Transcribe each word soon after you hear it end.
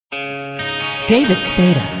David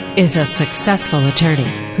Spada is a successful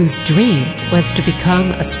attorney whose dream was to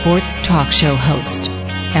become a sports talk show host.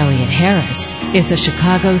 Elliot Harris is a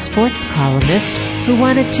Chicago sports columnist who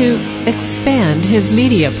wanted to expand his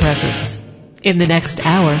media presence. In the next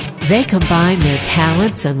hour, they combine their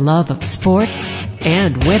talents and love of sports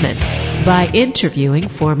and women by interviewing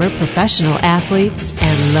former professional athletes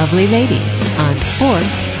and lovely ladies on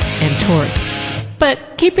sports and torts.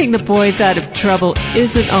 But keeping the boys out of trouble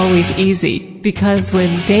isn't always easy, because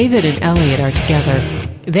when David and Elliot are together,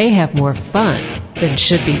 they have more fun than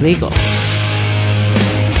should be legal.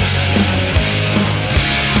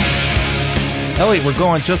 Elliot, we're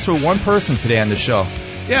going just for one person today on the show.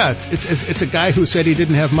 Yeah, it's a guy who said he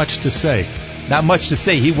didn't have much to say. Not much to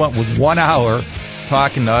say. He went with 1 hour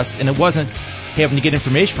talking to us, and it wasn't having to get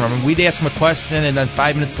information from him. We'd ask him a question, and then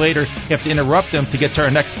 5 minutes later, have to interrupt him to get to our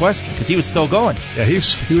next question, because he was still going. Yeah, he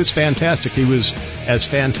was fantastic. He was as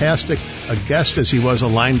fantastic a guest as he was a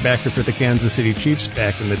linebacker for the Kansas City Chiefs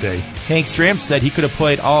back in the day. Hank Stram said he could have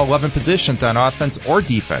played all 11 positions on offense or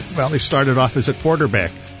defense. Well, he started off as a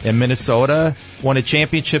quarterback. In Minnesota, won a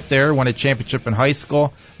championship there, won a championship in high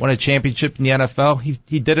school, won a championship in the NFL.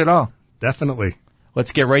 He did it all. Definitely.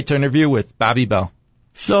 Let's get right to an interview with Bobby Bell.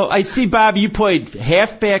 So I see, Bob, you played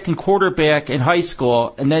halfback and quarterback in high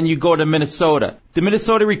school, and then you go to Minnesota. Did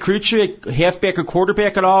Minnesota recruit you at halfback or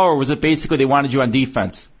quarterback at all, or was it basically they wanted you on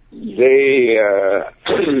defense?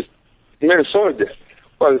 Minnesota did.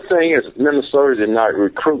 Well, the thing is, Minnesota did not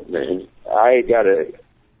recruit me.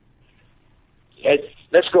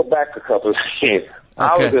 Let's go back a couple of years. Okay.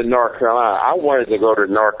 I was in North Carolina. I wanted to go to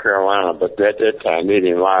North Carolina, but at that time they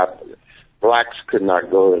didn't allow blacks could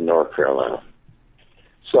not go to North Carolina.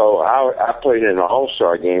 So I played in an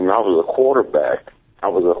all-star game, and I was a quarterback. I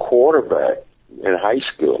was a quarterback in high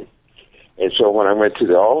school. And so when I went to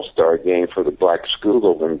the all-star game for the black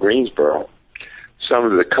school in Greensboro, some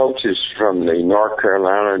of the coaches from the North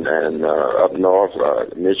Carolina and up north,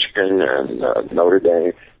 Michigan and Notre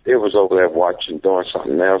Dame, they was over there watching, doing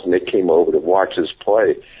something else, and they came over to watch us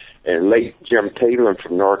play. And late Jim Taylor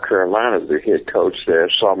from North Carolina, the head coach there,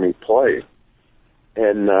 saw me play.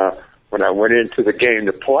 And when I went into the game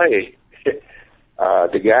to play,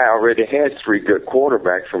 the guy already had 3 good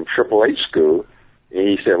quarterbacks from AAA school, and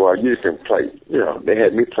he said, well, you can play, they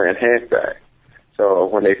had me playing halfback. So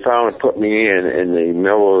when they finally put me in the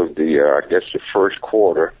middle of the first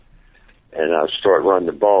quarter, and I started running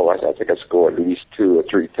the ball, I think I scored at least 2 or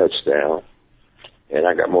 3 touchdowns, and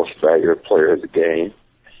I got most valuable player of the game.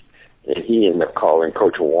 And he ended up calling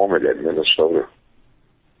Coach Warmer at Minnesota.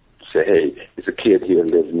 Say, hey, there's a kid here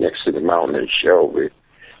lives next to the mountain in Shelby.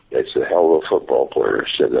 That's a hell of a football player.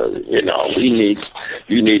 Said,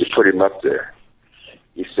 you need to put him up there.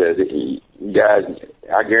 He said, guys,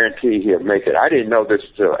 I guarantee he'll make it. I didn't know this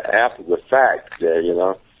till after the fact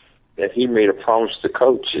that he made a promise to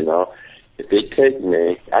coach, if they take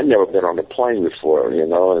me, I'd never been on a plane before,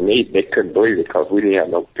 and they couldn't believe it because we didn't have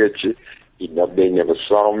no picture. They never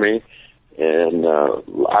saw me. And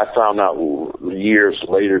I found out years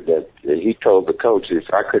later that he told the coach if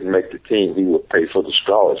I couldn't make the team, he would pay for the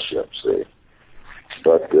scholarship. See,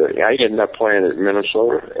 but I ended up playing at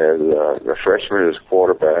Minnesota as a freshman as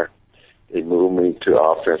quarterback. They moved me to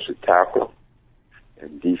offensive tackle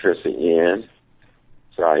and defensive end.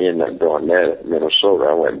 So I ended up doing that at Minnesota.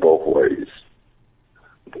 I went both ways.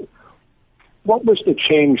 What was the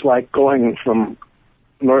change like going from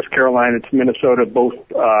North Carolina to Minnesota? Both,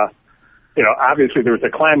 obviously there was a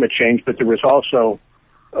climate change, but there was also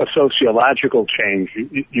a sociological change.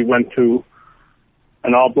 You went to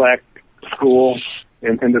an all-black school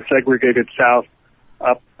in the segregated South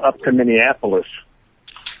up to Minneapolis.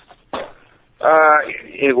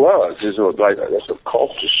 It was. That's a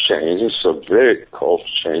culture change. It's a big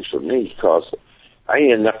culture change for me because I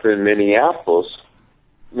ended up in Minneapolis,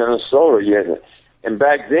 Minnesota. And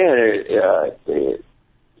back then,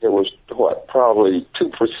 there was, probably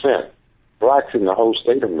 2% blacks in the whole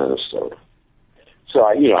state of Minnesota. So,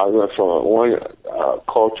 I went from one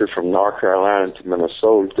culture from North Carolina to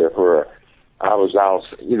Minnesota where I was out,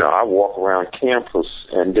 I walk around campus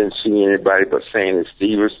and didn't see anybody but Sandy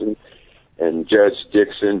Stevenson and Judge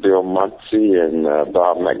Dixon, Bill Muncie, and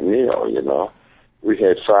Bob McNeil, We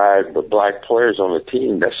had 5 black players on the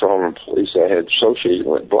team. That's the only place I had associated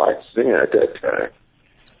with blacks then at that time.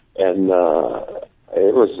 And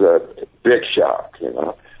it was a big shock,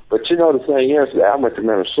 But, the thing is that I went to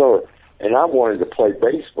Minnesota, and I wanted to play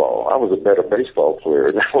baseball. I was a better baseball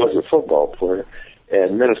player than I was a football player.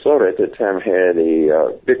 And Minnesota at that time had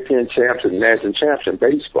a Big Ten champs and national champs in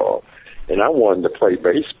baseball. And I wanted to play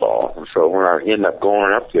baseball. And so when I ended up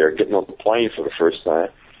going up there, getting on the plane for the first time,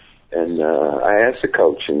 And I asked the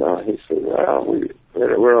coach, he said, well, we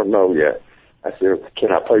don't know yet. I said,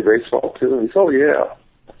 can I play baseball too? And he said, oh, yeah.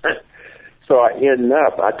 So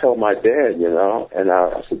I told my dad, and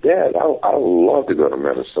I said, Dad, I would love to go to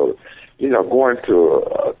Minnesota. Going to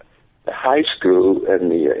the high school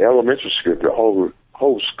and the elementary school, the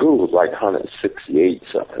whole school was like 168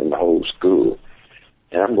 something in the whole school.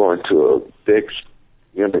 And I'm going to a big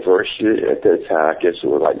university. At that time, I guess it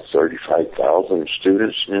was like 35,000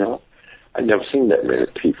 students, I'd never seen that many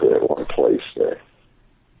people at one place there.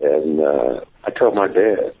 And I told my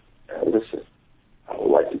dad, listen, I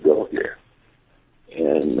would like to go here.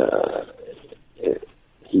 And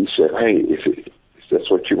he said, hey, if that's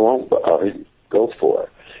what you want, go for it.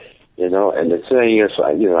 And the thing is,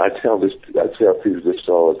 I tell people this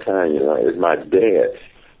all the time, is my dad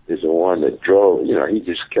is the one that drove, he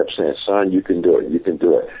just kept saying, son, you can do it, you can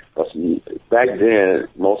do it. Back then,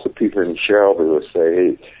 most of the people in Shelby would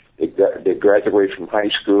say, hey, they graduate from high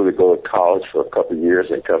school, they go to college for a couple of years,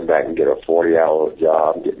 and come back and get a 40-hour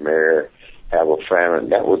job, get married, have a family.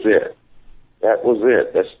 That was it.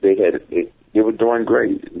 They were doing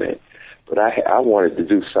great, man. But I wanted to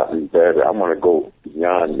do something better. I want to go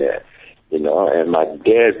beyond that, And my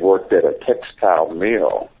dad worked at a textile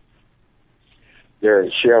mill there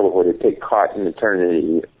in Shelby, where they take cotton and turn it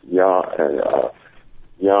into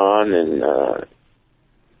yarn and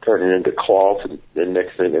turn it into cloth. And the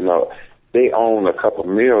next thing you know, they own a couple of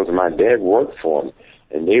mills, and my dad worked for them.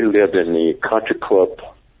 And they lived in the country club.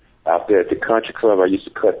 Out there at the country club, I used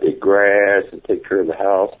to cut their grass and take care of the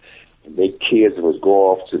house. And their kids would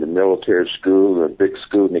go off to the military school, a big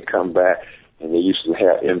school, and they come back, and they used to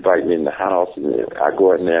invite me in the house, and I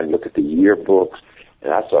go in there and look at the yearbooks,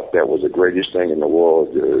 and I thought that was the greatest thing in the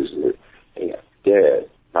world.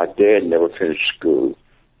 My dad never finished school,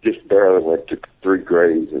 just barely went to 3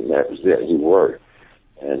 grades, and that was it. He worked.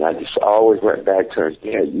 And I just always went back to him,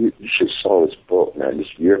 Dad, you should saw this book, man,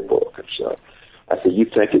 this yearbook. And so I said, you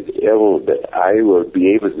think that I will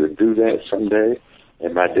be able to do that someday?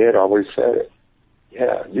 And my dad always said it.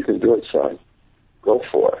 Yeah, you can do it, son. Go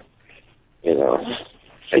for it. And,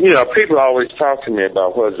 people always talk to me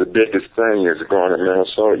about what's the biggest thing is going to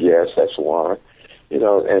Minnesota. Yes, that's one.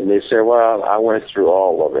 And they say, well, I went through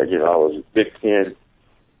all of it. I was Big Ten,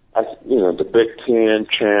 the Big Ten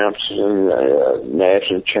champs and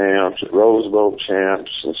national champs, Rose Bowl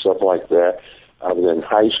champs and stuff like that. I was in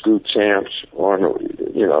high school champs,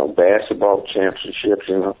 basketball championships,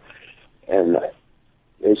 And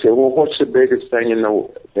they said, well, what's the biggest thing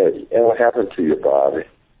that ever happened to you, Bobby?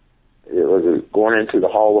 It was going into the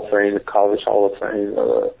Hall of Fame, the College Hall of Fame,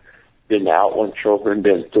 been the Outland Trophy,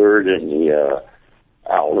 been third in the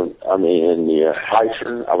Heisman.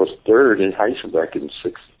 I was third in Heisman back in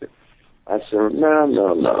 '60. I said,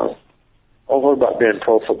 no. Oh, what about being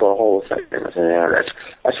Pro Football Hall of Fame? I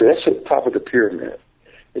said, that's at the top of the pyramid.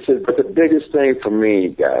 He said, but the biggest thing for me,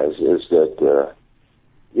 guys, is that,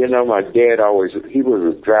 my dad he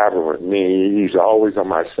was a driver with me. He's always on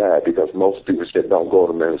my side because most people said, don't go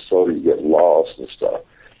to Minnesota, you get lost and stuff.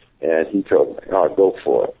 And he told me, go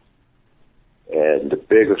for it. And the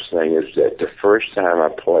biggest thing is that the first time I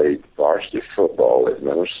played varsity football in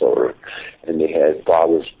Minnesota, and they had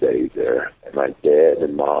Father's Day there, and my dad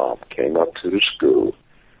and mom came up to the school,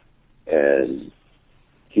 and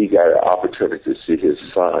he got an opportunity to see his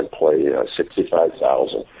son play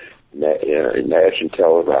 65,000 in a national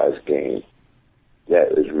televised game.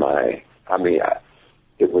 That is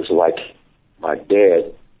it was like my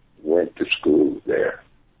dad went to school there.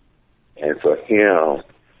 And for him,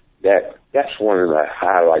 that's one of the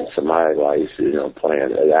highlights of my life,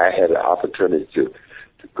 playing. I had an opportunity to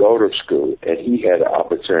go to school, and he had an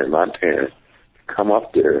opportunity, my parents, to come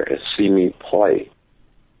up there and see me play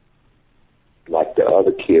like the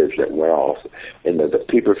other kids that went off. And the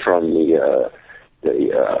people from the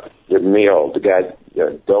mill, the guy,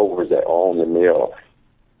 Dover, that owned the mill,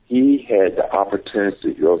 he had the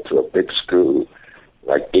opportunity to go to a big school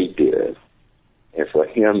like they did. And for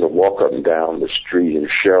him to walk up and down the street in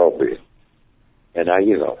Shelby, and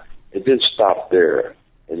it didn't stop there.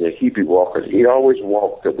 And then he'd be walking. He always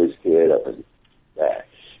walked with his head up and back.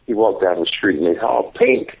 He walked down the street and they'd holler,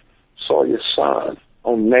 Pink, saw your son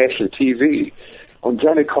on national TV, on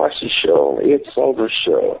Johnny Carson's show, Ed Sullivan's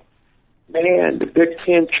show. Man, the Big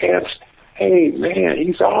Ten champs, hey, man,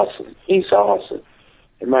 he's awesome. He's awesome.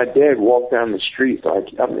 And my dad walked down the street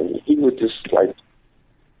he was just like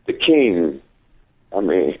the king.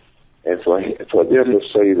 And for them to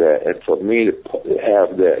say that, and for me to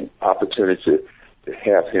have that opportunity to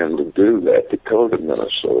have him to do that, to go to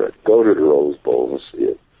Minnesota, go to the Rose Bowl and see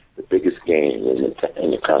it, the biggest game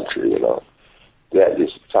in the country, that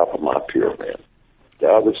is top of my pyramid. The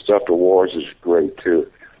other stuff, the wars, is great too,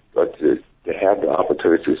 but to have the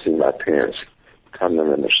opportunity to see my parents come to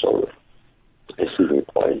Minnesota and see me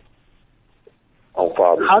play on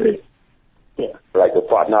Father's Day. Like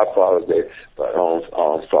not Father's Day, but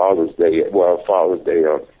on Father's Day. Well, Father's Day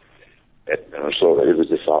at Minnesota, it was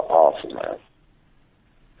just awesome, man.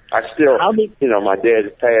 I still, my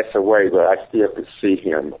dad passed away, but I still could see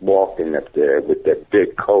him walking up there with that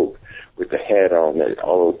big coat, with the hat on, that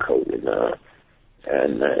old coat,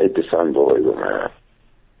 and it's just unbelievable, man.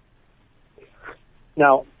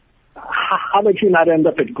 Now, how did you not end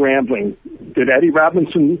up at Grambling? Did Eddie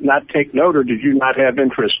Robinson not take note, or did you not have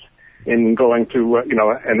interest in going to,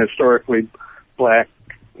 an historically black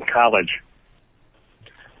college?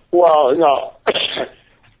 Well, no.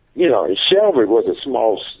 Shelby was a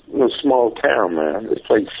small town, man.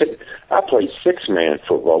 I played 6-man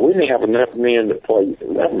football. We didn't have enough men to play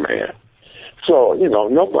 11-man. So,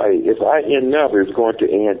 nobody, if I end up, it was going to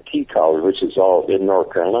A&T College, which is all in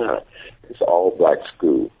North Carolina. It's all black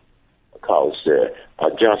school, college there.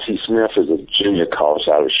 John C. Smith is a junior college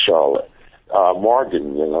out of Charlotte.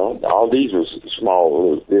 Morgan, all these was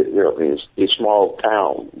small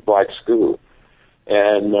town, black school.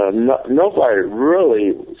 And nobody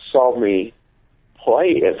really saw me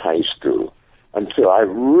play in high school until I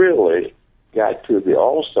really got to the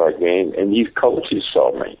All-Star game, and these coaches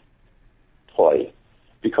saw me play.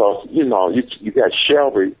 Because, you got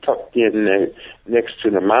Shelby tucked in there next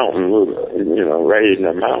to the mountain, right in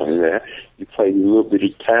the mountain there. You played a little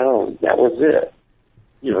bitty town. That was it.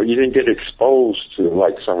 You didn't get exposed to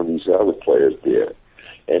like some of these other players did.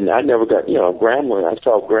 And I never got, Grambling. I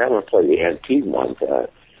saw Grambling play A&T one time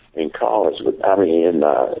in college, in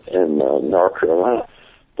North Carolina.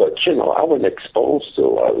 But, I wasn't exposed to a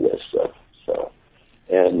lot of that stuff. So,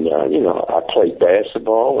 and, I played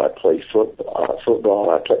basketball. I played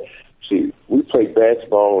football. We played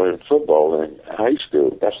basketball and football in high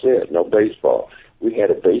school. That's it. No baseball. We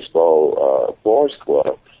had a baseball boys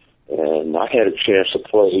club, and I had a chance to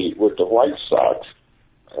play with the White Sox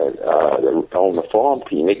on the farm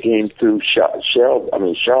team. They came through Charlotte,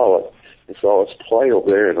 and saw us play over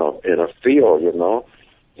there in a field,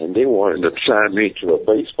 and they wanted to sign me to a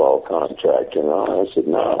baseball contract, I said,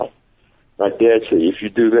 no. My dad said, if you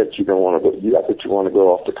do that, you don't want to go. I think you want to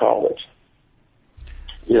go off to college.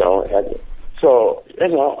 So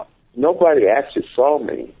nobody actually saw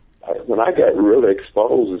me. When I got really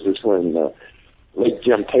exposed is just when late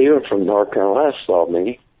Jim Taylor from North Carolina saw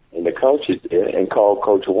me, and the coaches did, and called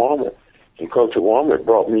Coach Womack. And Coach Womack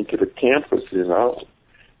brought me to the campus,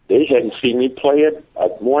 They hadn't seen me play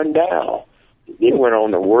at one down. They went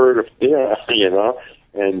on the word of death,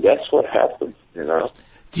 and that's what happened,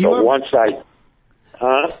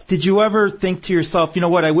 Did you ever think to yourself, you know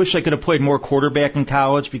what, I wish I could have played more quarterback in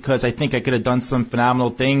college because I think I could have done some phenomenal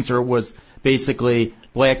things, or it was basically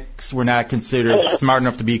blacks were not considered smart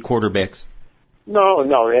enough to be quarterbacks? No.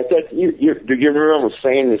 Do you remember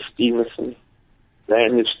Sandy Stevenson?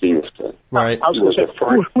 Sandy Stevenson. Right. I was going to say,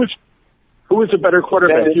 who was a better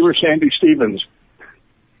quarterback? You were Sandy Stevens.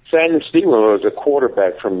 Sandy Stevens was a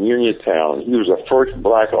quarterback from Uniontown. He was the first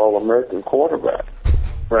black All-American quarterback.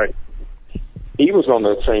 Right. He was on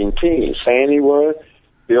the same team. Sandy was,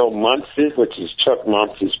 Bill Muncie, which is Chuck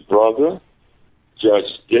Muncie's brother,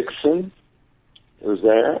 Judge Dixon was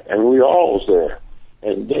there, and we all was there.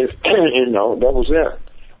 And they, that was it.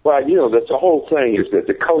 Well, that's the whole thing is that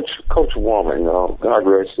the Coach Womack, God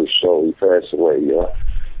rest his soul, he passed away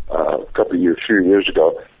few years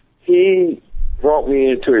ago. He brought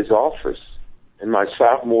me into his office in my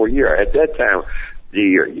sophomore year. At that time,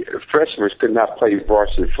 the freshmen could not play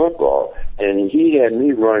varsity football, and he had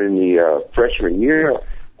me running the freshman year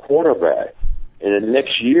quarterback. And the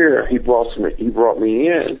next year, he brought me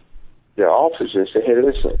in the office and said, "Hey,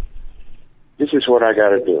 listen, this is what I got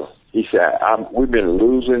to do." He said, "We've been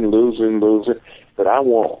losing, but I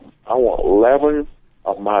want 11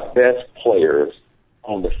 of my best players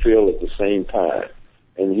on the field at the same time."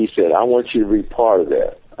 And he said, "I want you to be part of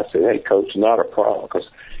that." I said, "Hey, Coach, not a problem, because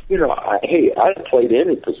I played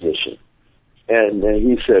any position." And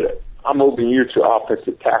he said, "I'm moving you to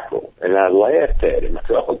offensive tackle." And I laughed at him. I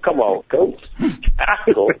said, "Oh, come on, Coach,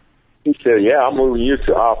 tackle." He said, "Yeah, I'm moving you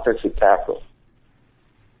to offensive tackle."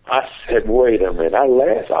 I said, "Wait a minute." I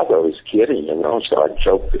laughed. I thought he was kidding, so I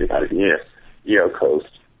joked with him. Yeah, Coach.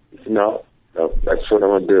 He said, No, that's what I'm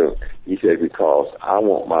going to do. He said, "Because I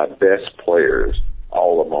want my best players,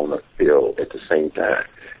 all of them on the field at the same time."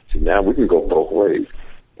 He said, "Now we can go both ways."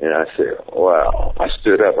 And I said, "Wow." I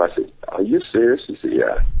stood up. I said, "Are you serious?" He said,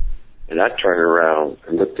 "Yeah." And I turned around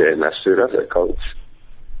and looked at him. I stood up. I said, "Coach,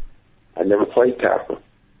 I never played tackle,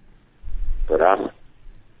 but I'm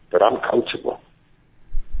coachable.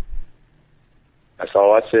 That's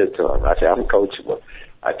all I said to him. I said, I'm coachable.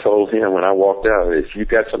 I told him when I walked out, if you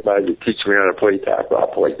got somebody to teach me how to play tackle, I'll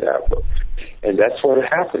play tackle. And that's what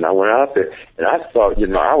happened. I went out there, and I thought,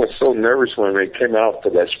 I was so nervous when they came out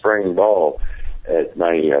for that spring ball at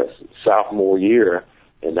my sophomore year,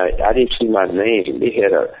 and I didn't see my name.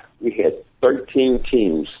 We had 13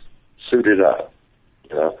 teams suited up,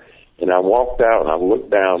 And I walked out and I looked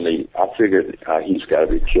down. I figured he's got to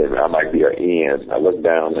be kidding. I might be an end. I looked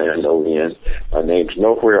down there, no end. My name's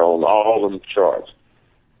nowhere on all of them charts.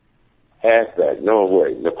 Halfback, no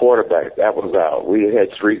way. The quarterback, that was out. We had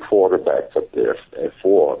 3 quarterbacks up there at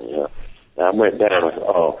 4. And I went down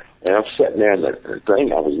and I'm sitting there in the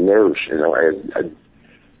thing. I was nervous, as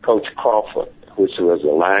Coach Crawford, which was a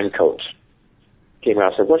line coach, came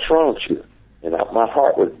out and said, "What's wrong with you?" And my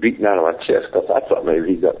heart was beating out of my chest because I thought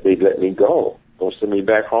maybe they'd let me go. Don't send me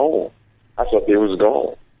back home. I thought they was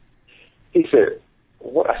gone. He said,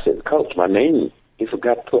 "What?" I said, "Coach, my name." He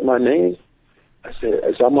forgot to put my name. I said,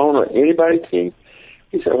 "Is I'm on anybody's team?"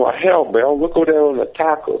 He said, "Well, hell, Bell, look over there on the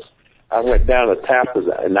tackles." I went down the tackles,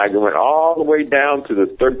 and I went all the way down to the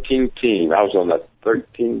 13th team. I was on the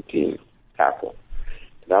 13th team tackle.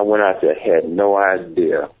 And I went out there, had no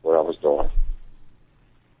idea what I was doing.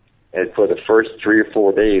 And for the first 3 or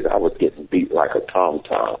 4 days, I was getting beat like a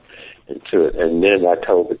tom-tom into it. And then I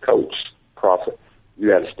told the coach, Crawford, "You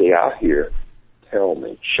got to stay out here. Tell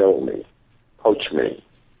me, show me, coach me.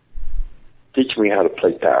 Teach me how to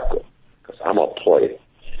play tackle because I'm going to play."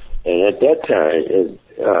 And at that time,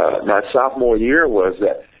 my sophomore year was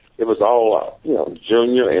that it was all,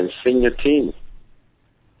 junior and senior team.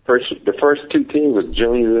 The first 2 teams were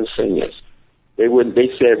juniors and seniors. They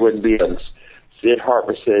said it wouldn't be Sid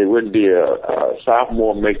Harper said it wouldn't be a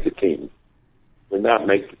sophomore make the team. Would not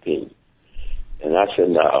make the team. And I said,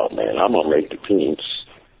 "No, man, I'm going to make the teams."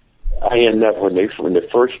 I ended up, when the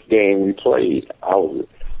first game we played, I was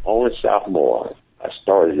only sophomore. I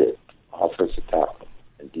started it offensive tackle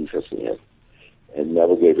and defensive end and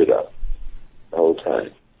never gave it up the whole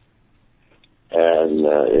time. And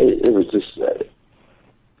it was just...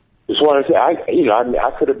 Just want to say,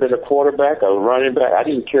 I could have been a quarterback, a running back. I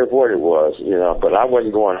didn't care what it was, but I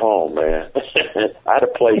wasn't going home, man. I'd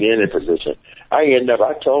have played any position. I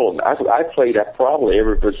told them, I played at probably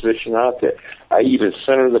every position out there. I even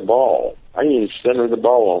centered the ball. I even centered the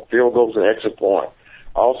ball on field goals and extra point.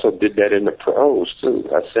 I also did that in the pros, too.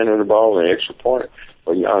 I centered the ball in extra point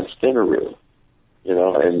for Jan Stenerud,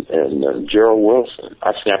 and Gerald Wilson.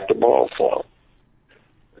 I snapped the ball for him.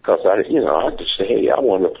 Because I just say, hey, I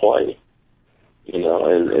want to play,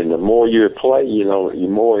 and the more you play, you're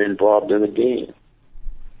more involved in the game,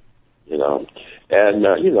 and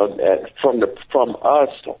from us,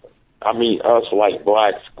 us like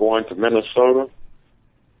blacks going to Minnesota,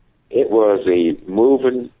 it was a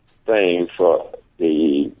moving thing for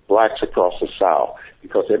the blacks across the South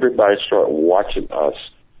because everybody started watching us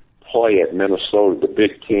play at Minnesota, the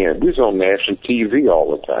Big Ten. We was on national TV all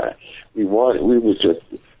the time. We won. We was just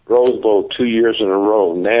Rose Bowl 2 years in a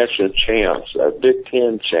row, national champs, Big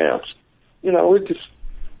Ten champs. We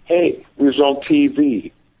was on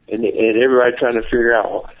TV, and everybody trying to figure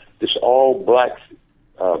out this all black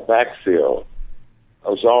backfield. It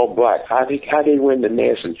was all black. How they win the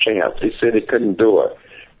national champs? They said they couldn't do it.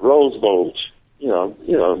 Rose Bowls,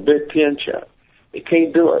 Big Ten champ. They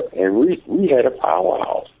can't do it, and we had a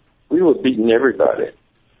powerhouse. We were beating everybody,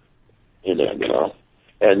 And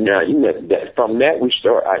from that we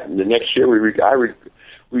started. The next year we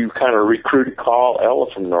kind of recruited Carl Eller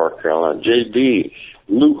from North Carolina, JD,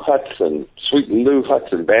 Lou Hudson, sweet Lou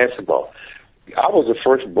Hudson basketball. I was the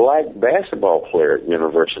first black basketball player at the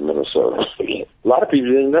University of Minnesota. A lot of people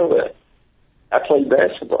didn't know that. I played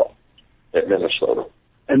basketball at Minnesota.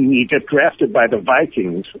 And you get drafted by the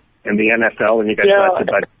Vikings in the NFL, and you get drafted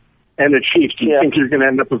by the Chiefs. Do you think you're going to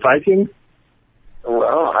end up a Viking?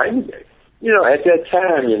 Well, at that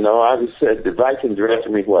time, I said the Vikings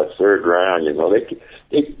drafted me, 3rd round,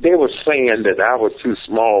 They were saying that I was too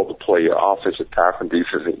small to play offensive tackle,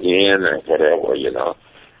 defensive end, or whatever,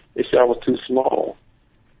 They said I was too small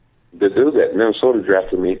to do that. Minnesota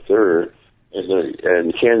drafted me 3rd,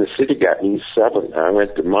 and Kansas City got me 7th. I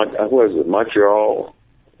went to Montreal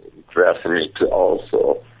drafted me too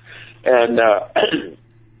also. And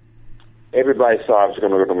everybody thought I was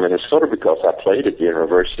going to go to Minnesota because I played at the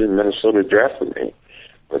University, and Minnesota drafted me.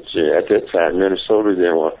 But at that time, Minnesota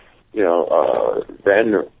didn't want,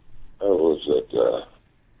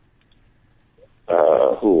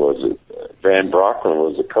 Van Brockman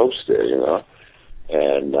was the coach there,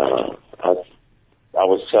 and I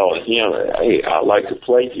was telling him, hey, I'd like to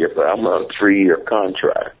play here, but I'm on a 3-year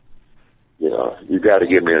contract. You know, you got to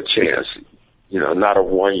give me a chance. You know, not a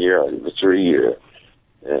 1 year, a 3 year.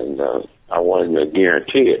 And I wanted to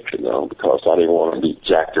guarantee it, you know, because I didn't want to be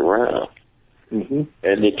jacked around. Mm-hmm.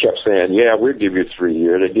 And they kept saying, yeah, we'll give you 3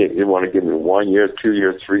 years. They didn't want to give me 1 year, 2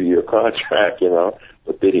 year, 3 year contract, you know,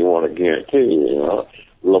 but they didn't want to guarantee, you know.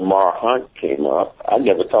 Lamar Hunt came up. I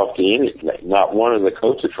never talked to not one of the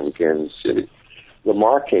coaches from Kansas City.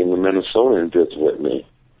 Lamar came to Minnesota and visited with me.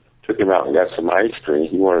 Took him out and got some ice cream.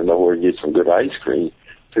 He wanted to know where to get some good ice cream.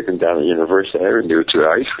 Took him down to University Avenue to the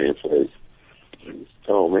ice cream place. He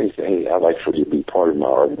told me, he said, hey, I'd like for you to be part of my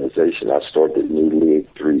organization. I started the new league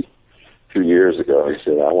 2 years ago. He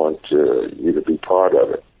said, I want you to be part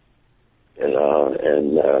of it. And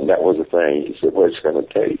that was the thing. He said, what's it going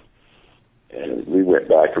to take? And we went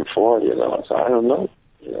back and forth, you know. So I don't know.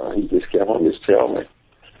 You know, he just kept on just telling me.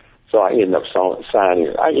 So I ended up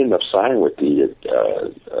signing. I ended up signing with the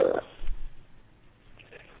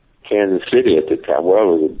Kansas City at the time.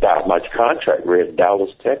 Well, it was my contract read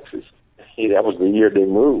Dallas, Texas. That was the year they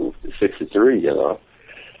moved, 63, you know.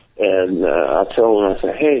 And I told him, I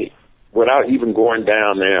said, hey, without even going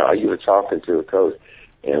down there, I even talking to the coach.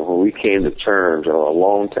 And when we came to terms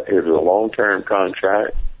on it was a long-term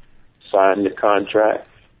contract, signed the contract.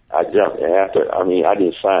 I jumped after. I mean, I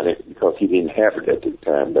didn't sign it because he didn't have it at the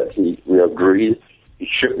time, but we agreed. He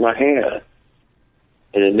shook my hand.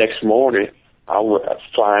 And the next morning, I went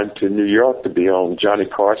flying to New York to be on Johnny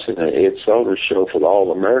Carson and Ed Soder's show for the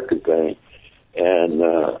All-American thing, and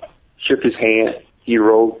shook his hand. He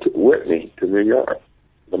rode with me to New York.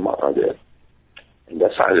 Lamar did. And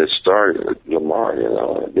that's how it started with Lamar, you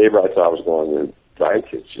know. Everybody thought I was going to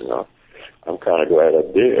Vikings, you know. I'm kind of glad I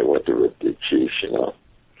did with the Chiefs, you know.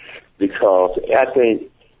 Because I think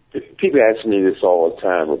people ask me this all the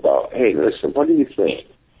time about, hey, listen, what do you think?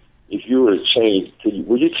 If you were to change,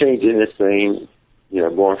 would you change anything, you know,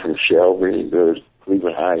 going from Shelby to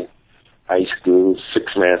Cleveland High School,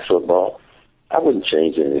 6-man football? I wouldn't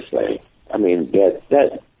change anything. I mean,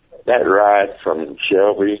 that ride from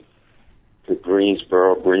Shelby to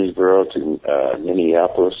Greensboro to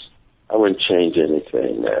Minneapolis, I wouldn't change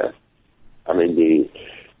anything there. I mean,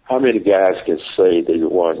 how many guys can say they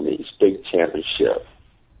won the state championship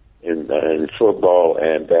in football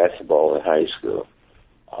and basketball in high school?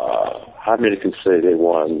 How many can say they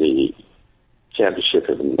won the championship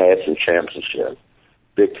in the national championship,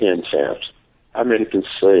 Big Ten champs? How many can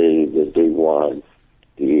say that they won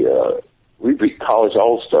we beat College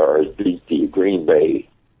All-Stars, beat the Green Bay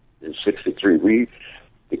in 63.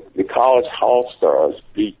 The College All-Stars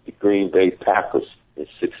beat the Green Bay Packers in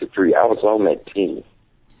 63. I was on that team.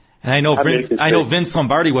 And I know Vince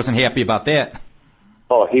Lombardi wasn't happy about that.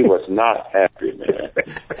 Oh, he was not happy, man.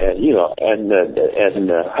 And you know, and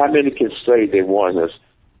how many can say they won this?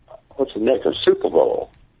 What's the next? A Super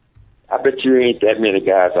Bowl. I bet you ain't that many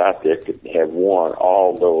guys out there could have won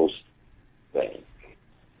all those things.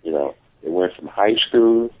 You know, they went from high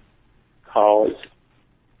school, college,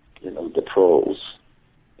 you know, the pros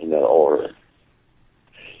in that order.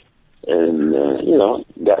 And you know,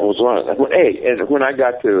 that was one. Hey, and when I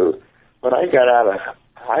got out of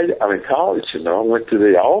college, you know, I went to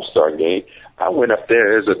the All-Star game. I went up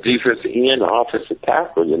there as a defensive end, offensive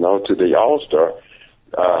tackle, you know, to the All-Star.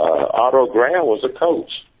 Otto Graham was a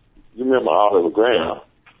coach. You remember Otto Graham?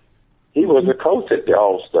 He was a coach at the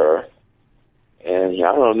All-Star. And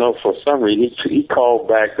I don't know, for some reason, he called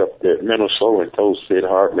back up there at Minnesota and told Sid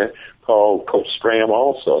Hartman, called Coach Stram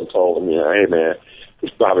also and told him, you know, hey, man, this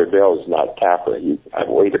Bobby Bell is not tackling. I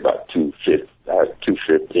weighed about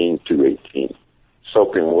 215, 218,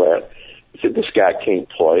 soaking wet. He said, this guy can't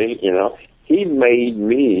play, you know. He made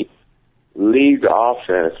me leave the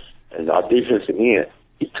offense and our defensive end.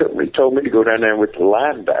 He told me to go down there with the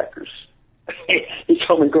linebackers. He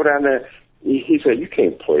told me to go down there. He said, you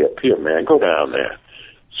can't play up here, man. Go down there.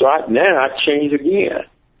 So now I changed again.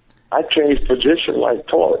 I changed position like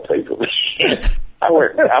toilet paper. I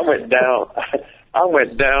went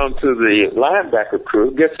down to the linebacker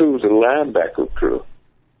crew. Guess who was the linebacker crew?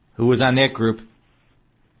 Who was on that group?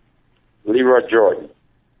 Leroy Jordan.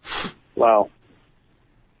 Wow.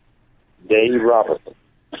 Dave Robertson.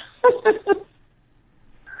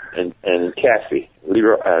 and Caffey.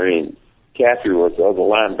 Caffey was the other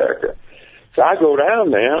linebacker. So I go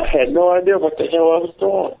down there. I had no idea what the hell I was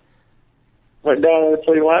doing. Went down there to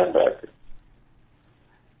play linebacker.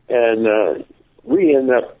 And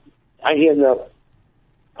I ended up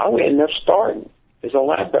starting as a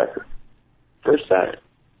linebacker. First time.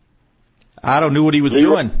 Otto knew what he was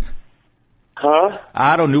doing. Huh?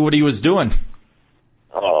 Otto knew what he was doing.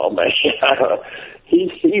 Oh, man.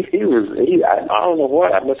 I don't know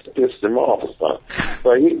what, I must have pissed him off or something.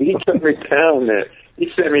 But he took me down there. He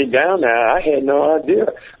sent me down there. I had no idea.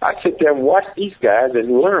 I sit there and watch these guys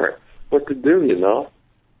and learn what to do, you know.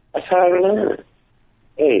 That's how I learned.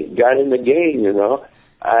 Hey, got in the game, you know.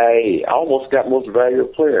 I almost got most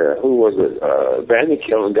valuable player. Who was it?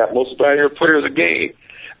 Vanderkill, and got most valuable player of the game.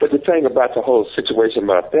 But the thing about the whole situation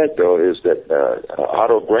about that, though, is that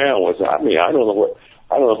Otto Brown was. I mean, I don't know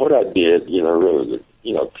what I did. You know, really,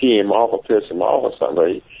 you know, tee him off or piss him off or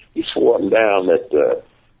something. He swore him down that,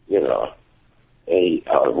 you know.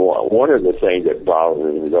 One of the things that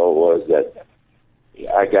bothered me though was that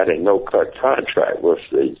I got a no-cut contract with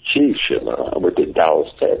the Chiefs, you know, with the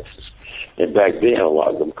Dallas, Texas. And back then, a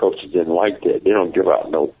lot of them coaches didn't like that. They don't give out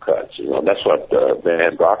no cuts, you know. That's what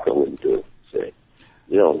Van Brocker wouldn't do. See,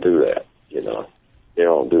 you don't do that, you know. They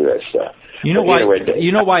don't do that stuff. You know why? Anyway,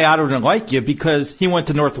 you know why Otto didn't like you? Because he went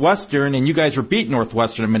to Northwestern, and you guys were beating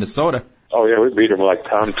Northwestern in Minnesota. Oh yeah, we beat them like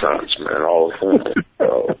tom-toms, man, all the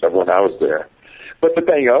time. When I was there. But the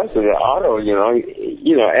thing is, Otto, you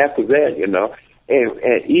know, after that, you know,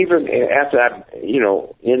 and even after I, you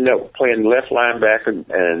know, ended up playing left linebacker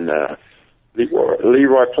and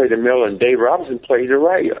Leroy played the middle and Dave Robinson played the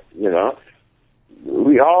right, you know,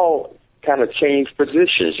 we all kind of changed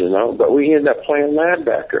positions, you know, but we ended up playing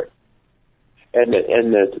linebacker. And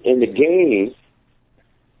in the game,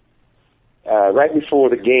 right before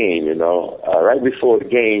the game, you know, right before the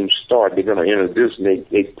game started, they're going to introduce, and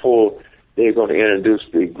they're going to introduce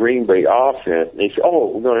the Green Bay offense. They said,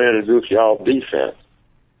 we're going to introduce y'all defense.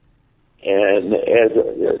 And as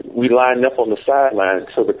we lined up on the sideline,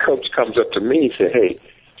 so the coach comes up to me and said, hey,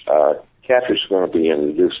 Catherick's going to be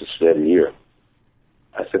introduced instead of you.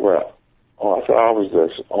 I said, well, I thought I was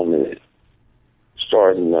on the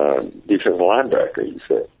starting defensive linebacker. He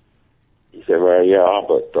said, well, yeah,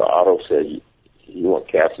 but Otto said you want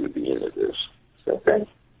Catherick to be introduced. I said, okay.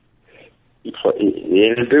 He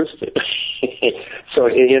introduced him. So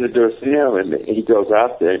he introduced him, and he goes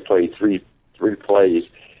out there and plays three plays.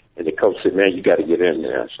 And the coach said, "Man, you got to get in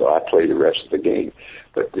there." So I played the rest of the game.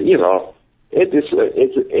 But you know, it's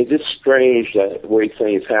just strange that the way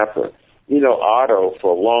things happen. You know, Otto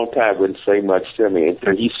for a long time wouldn't say much to me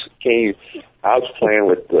until he came. I was playing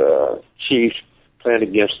with the Chiefs, playing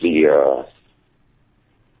against the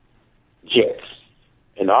Jets,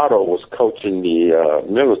 and Otto was coaching the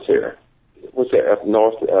military. What's that, up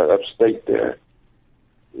north, upstate there?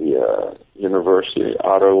 The university,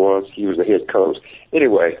 Otto was. He was the head coach.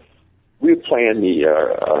 Anyway, we were playing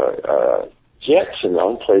the Jets, and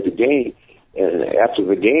I played the game. And after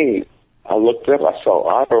the game, I looked up. I saw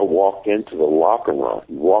Otto walk into the locker room.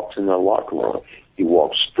 He walked in the locker room. He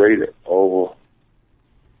walked straight over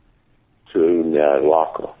to the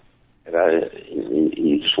locker. And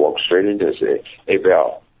he just walked straight in there and said, "Hey,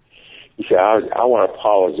 Val," he said, I want to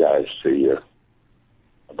apologize to you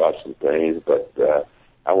about some things, but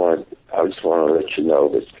I just want to let you know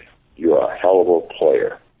that you're a hell of a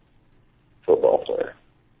player, football player.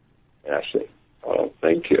 And I said, "Oh,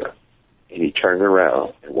 thank you." And he turned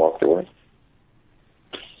around and walked away.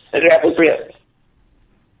 And that was it.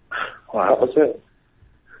 Well, that was it.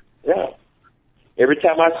 Yeah. Every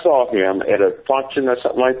time I saw him at a function or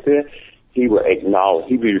something like that, he would acknowledge.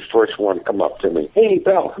 He'd be the first one to come up to me. "Hey,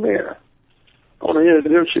 Bell, come here. I want to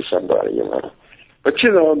introduce you to somebody, you know." But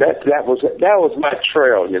you know, that was my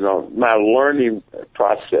trail, you know, my learning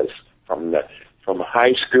process from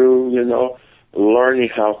high school, you know, learning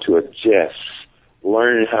how to adjust,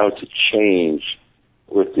 learning how to change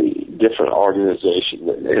with the different organizations.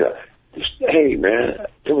 Hey, man,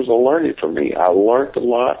 it was a learning for me. I learned a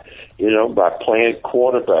lot, you know, by playing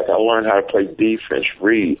quarterback. I learned how to play defense,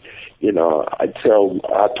 read. You know, I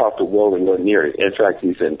talk to Willie Lanier. In fact,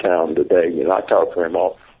 he's in town today. You know, I talk to him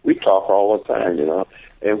we talk all the time, you know.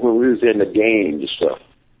 And when we was in the game, just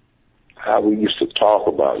how we used to talk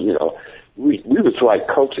about, you know, we was like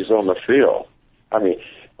coaches on the field. I mean,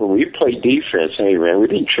 when we played defense, hey, man, we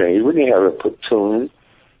didn't change. We didn't have a platoon.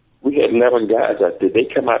 We had 11 guys out there. They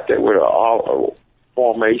come out there with a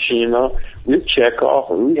formation, you know. We'd check off,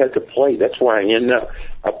 and we had to play. That's why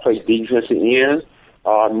I played defensive end.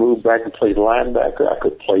 I moved back and played linebacker. I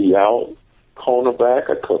could play out cornerback.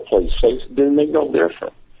 I could play safety. It didn't make no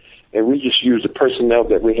difference. And we just used the personnel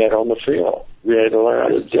that we had on the field. We had to learn how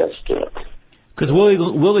to adjust to it. Because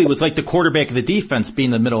Willie was like the quarterback of the defense, being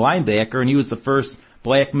the middle linebacker, and he was the first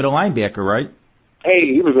black middle linebacker, right?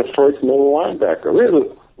 Hey, he was the first middle linebacker.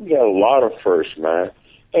 We had a lot of firsts, man.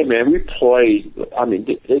 Hey, man, we played. I mean,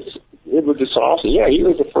 it was just awesome. Yeah, he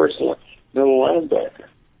was the first middle linebacker,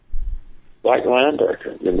 black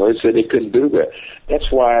linebacker. You know, they said they couldn't do that. That's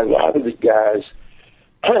why a lot of the guys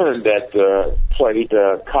that played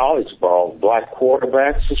college ball, black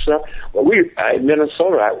quarterbacks and stuff. Well, in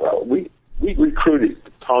Minnesota, we recruited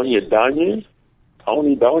Tony Dungy.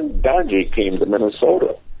 Tony Dungy came to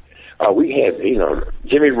Minnesota. We had,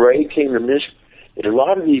 Jimmy Ray came to Michigan. And a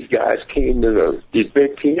lot of these guys came to the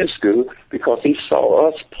Big Ten school because he saw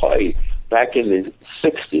us play back in the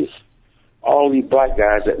 60s. All these black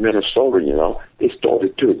guys at Minnesota, they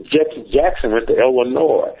started to. Jesse Jackson went to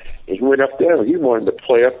Illinois. And he went up there, and he wanted to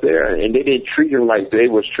play up there, and they didn't treat him like they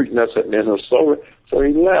was treating us at Minnesota, so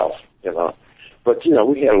he left, But,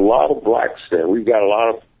 we had a lot of blacks there. We got a lot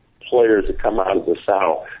of players that come out of the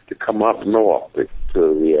South to come up north to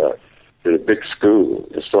the big school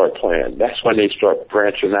and start playing. That's when they start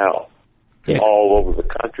branching out all over the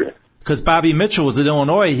country. Because Bobby Mitchell was at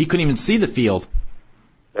Illinois. He couldn't even see the field.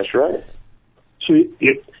 That's right. So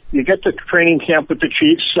you get to training camp with the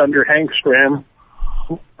Chiefs under Hank Stram.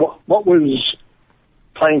 What was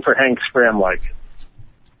playing for Hank Stram like?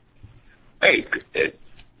 Hey,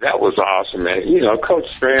 that was awesome, man. Coach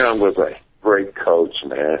Stram was a great coach,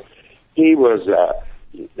 man. He was,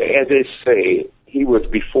 as they say, he was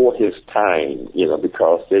before his time,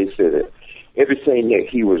 because they said that everything that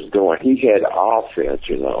he was doing, he had offense,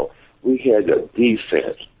 we had a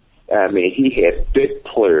defense. I mean, he had big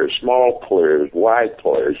players, small players, wide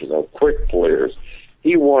players, quick players.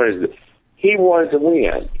 He wanted to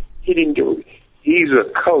win. He didn't do it. He's a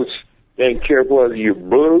coach that didn't care whether you're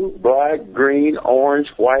blue, black, green, orange,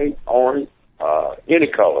 white, orange, any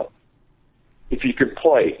color. If you could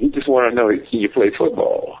play, he just wanted to know, can you play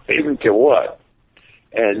football? He didn't care what.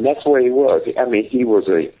 And that's the way he was. I mean, he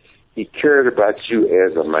cared about you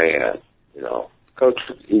as a man, Coach,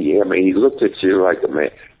 he looked at you like a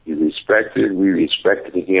man. We respected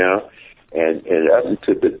him, and up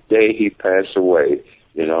until the day he passed away,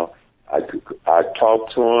 I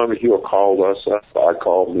talked to him, he'll call us up, I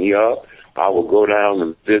called me up, I will go down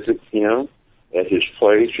and visit him at his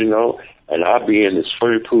place, and I'll be in the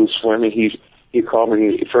swimming pool swimming. He called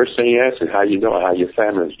me, the first thing he asked me, how you doing, how your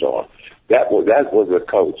family's doing. That was a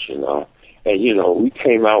coach, And, we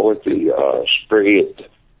came out with the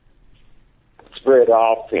spread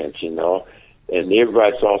offense, and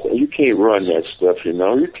everybody saw, you can't run that stuff,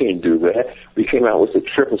 you can't do that. We came out with the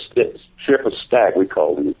triple stack, we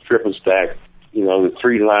called it, triple stack, the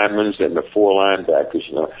 3 linemen and the 4 linebackers,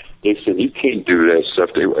 They said, you can't do that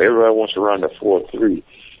stuff. Everybody wants to run the 4-3.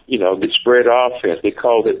 The spread offense, they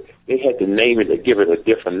called it, they had to name it, to give it a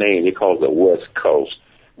different name. They called it the West Coast.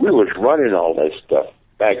 We was running all that stuff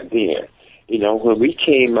back then. When we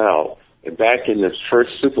came out, and back in the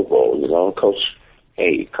first Super Bowl, Coach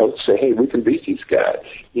said, hey, we can beat these guys.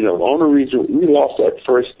 The only reason we lost that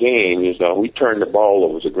first game is we turned the ball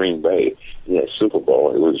over to Green Bay in that Super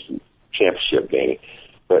Bowl. It was a championship game.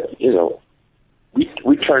 But,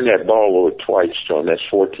 we turned that ball over twice, John. That's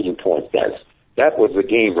 14 points. That was the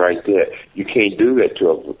game right there. You can't do that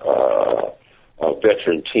to a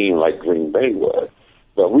veteran team like Green Bay was.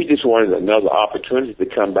 But we just wanted another opportunity to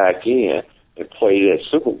come back in and play that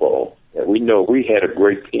Super Bowl. And we know we had a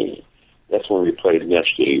great team. That's when we played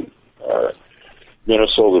against the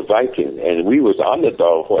Minnesota Vikings. And we was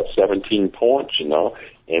underdog, 17 points, and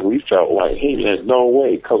we felt like, hey, there's no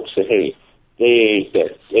way. Coach said, hey, they ain't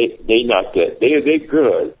that. They not that. They're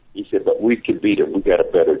good. He said, but we can beat them. We got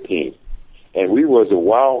a better team. And we was a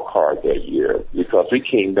wild card that year because we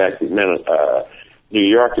came back to New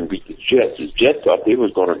York and beat the Jets. The Jets thought they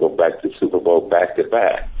was going to go back to the Super Bowl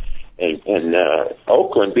back-to-back. And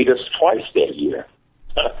Oakland beat us twice that year.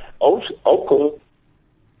 Oakland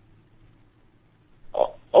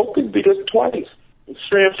beat us twice. And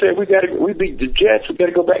Stram said, we beat the Jets. We got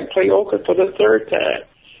to go back and play Oakland for the 3rd time.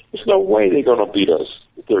 There's no way they're going to beat us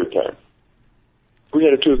the 3rd time. We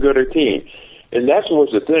had a too good a team. And that was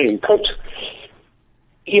the thing. Coach,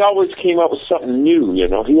 he always came up with something new,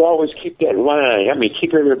 He always keep that line. I mean,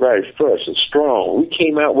 keep everybody fresh and strong. We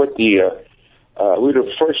came out with we were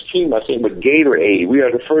the first team, I think, with Gatorade. We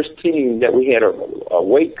are the first team that we had a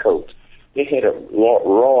weight coach. They had a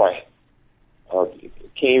Roy,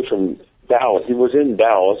 came from Dallas. He was in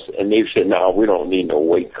Dallas, and they said, no, we don't need no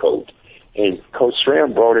weight coach. And Coach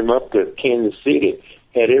Stram brought him up to Kansas City,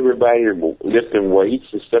 had everybody lifting weights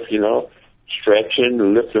and stuff,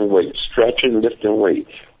 stretching, lifting weight.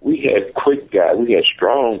 We had quick guys. We had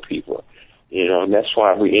strong people, and that's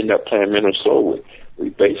why we ended up playing Minnesota. We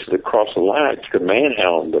basically crossed the line to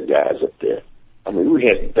manhandle the guys up there. I mean, we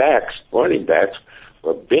had running backs,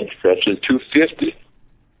 bench pressing 250,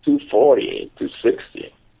 240,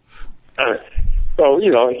 260. So,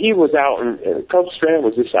 he was out, and Coach Stram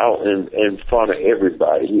was just out in front of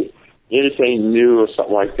everybody. Anything new or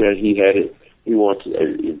something like that, he He wanted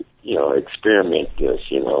to, experiment this,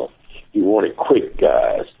 He wanted quick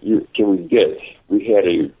guys. We had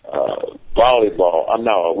a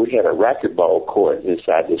we had a racquetball court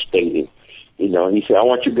inside the stadium. He said, I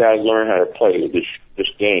want you guys to learn how to play this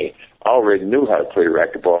game. I already knew how to play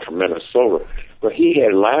racquetball from Minnesota, but he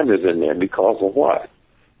had linemen in there because of what?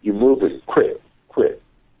 You move it quick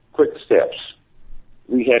steps.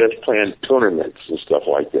 We had us playing tournaments and stuff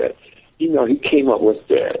like that. He came up with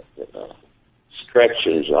that,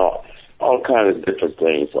 stretches, all kinds of different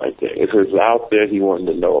things like that. If it was out there, he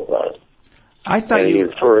wanted to know about it. I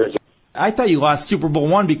thought you lost Super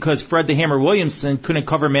Bowl I because Fred the Hammer Williamson couldn't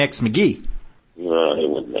cover Max McGee. No, he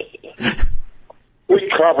wouldn't make it.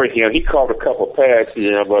 We covered him. He called a couple passes,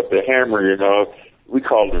 but the Hammer, we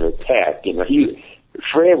called it attack.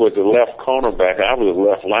 Fred was the left cornerback, and I was the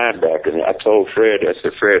left linebacker. And I told Fred, I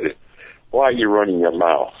said, Fred, why are you running your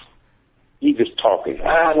mouth? You just talking.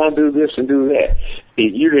 I want to do this and do that.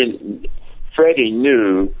 Freddie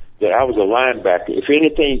knew that I was a linebacker. If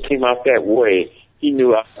anything came out that way, he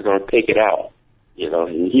knew I was going to take it out.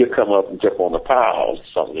 He'd come up and jump on the pile or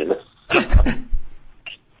something,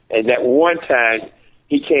 And that one time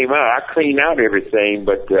he came out, I cleaned out everything,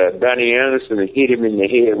 but Donnie Anderson hit him in the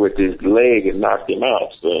head with his leg and knocked him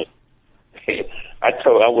out. So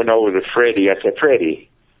I went over to Freddie. I said, Freddie,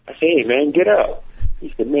 hey, man, get up.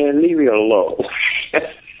 He said, man, leave me alone.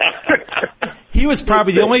 He was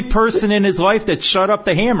probably the only person in his life that shut up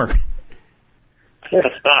the Hammer.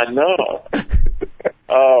 I know.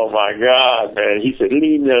 Oh, my God, man. He said,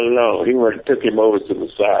 leave me alone. He went and took him over to the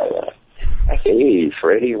sideline. I said, hey,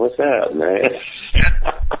 Freddie, what's up, man?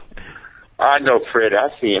 I know Freddie. I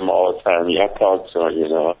see him all the time. I talk to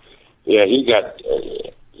him, Yeah, he got,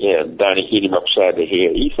 Donnie hit him upside the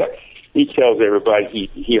head. He tells everybody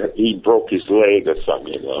he broke his leg or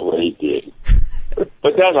something, what he did.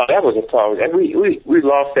 But that was a problem. And we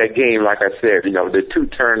lost that game, like I said, the 2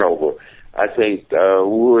 turnover. I think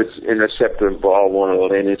Woods intercepted the ball, one of the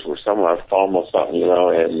Lennox or someone found or something,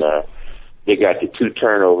 and they got the 2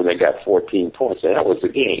 turnovers and they got 14 points. And that was the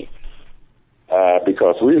game.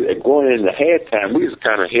 Because going into halftime, we was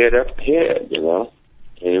kind of head,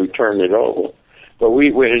 and we turned it over. But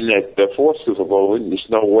we went in the 4th Super Bowl, there's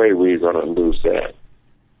no way we were going to lose that.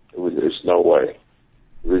 There's no way.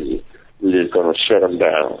 We were just going to shut them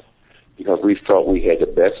down because we felt we had the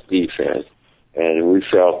best defense, and we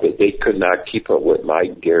felt that they could not keep up with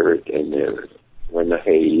Mike Garrett and Wendell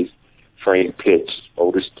Hayes, Frank Pitts,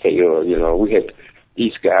 Otis Taylor. We had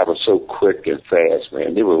these guys were so quick and fast,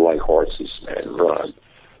 man. They were like horses, man, run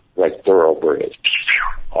like thoroughbreds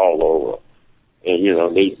all over.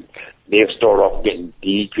 And they'd start off getting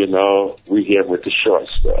deep. We hit with the short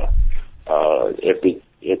stuff.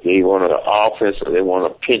 If they want an offense or they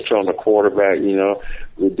want to pinch on the quarterback,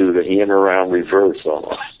 we do the in around reverse on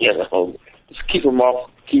them. Just keep them off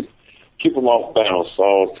balance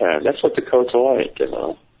all the time. That's what the coach liked,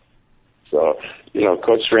 So,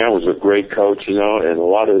 Coach Strand was a great coach, and a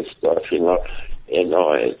lot of this stuff, and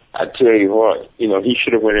I tell you what, he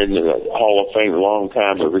should have went into the Hall of Fame a long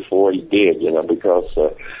time before he did, because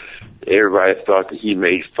everybody thought that he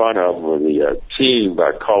made fun of the team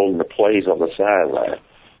by calling the plays on the sideline.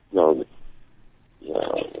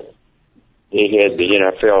 They had the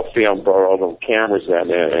NFL film, brought all them cameras down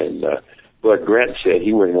there, and Bud Grant said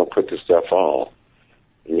he wasn't going to put the stuff on.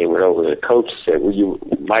 And they went over to the coach and said,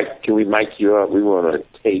 can we mic you up? We want to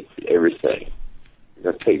tape everything.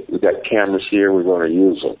 We got cameras here, we're going to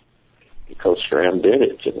use them. And Coach Stram did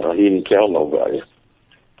it, He didn't tell nobody.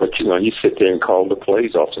 But, you sit there and call the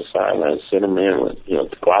plays off the sideline, send them in with,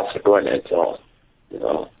 the classical and that's all,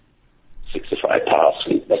 65 power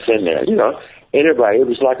sweep, that's in there, Everybody, it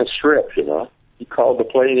was like a strip, He called the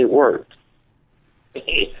play and it worked.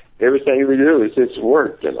 Everything we do, it just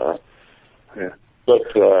worked, Yeah. But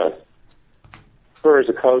Spur as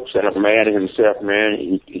a coach and a man himself, man,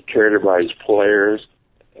 he cared about his players.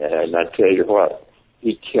 And I tell you what,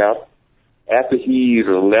 he kept, after he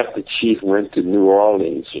either left the Chiefs, went to New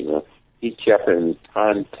Orleans, he kept in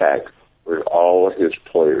contact with all of his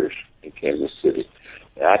players in Kansas City.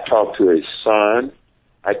 And I talked to his son.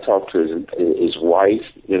 I talked to his wife,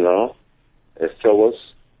 Phyllis.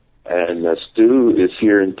 And Stu is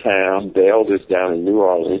here in town. Dale is down in New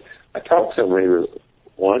Orleans. I talked to him maybe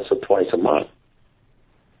once or twice a month,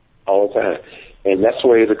 all the time. And that's the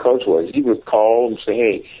way the coach was. He would call and say,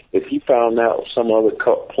 hey, if he found out some other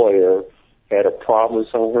player had a problem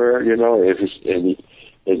somewhere, if it's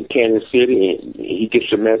in Kansas City, and he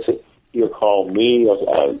gets a message, he'll call me or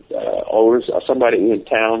Otis or somebody in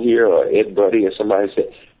town here or Ed Buddy or somebody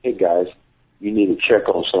say, hey, guys, you need to check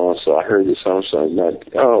on so-and-so. I heard that so-and-so is not,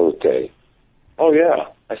 oh, okay. Oh, yeah.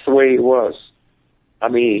 That's the way he was. I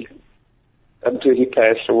mean, until he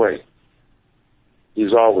passed away. He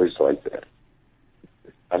was always like that.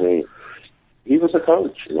 I mean, he was a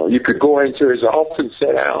coach. You know, you could go into his office and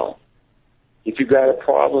sit down. If you got a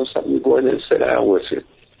problem or something, you go in there and sit down with him.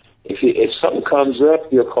 If something comes up,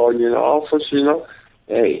 he'll call you in the office, you know.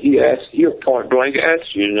 Hey, he'll point blank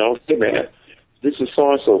ask you, you know, hey man, this is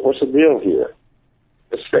so and so. What's the deal here?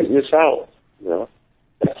 Let's straighten this out. You know,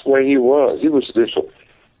 that's the way he was. He was just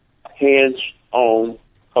a hands-on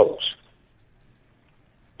coach.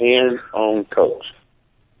 Hands-on coach.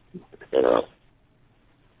 You know.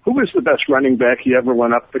 Who was the best running back he ever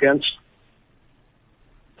went up against?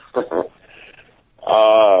 I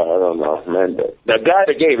don't know, man. The guy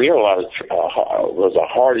that gave me a lot of was the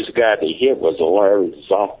hardest guy to hit was Larry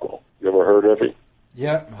Zonko. You ever heard of him?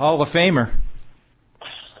 Yeah, Hall of Famer.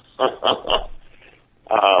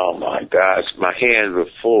 Oh my gosh, my hands were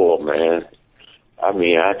full, man. I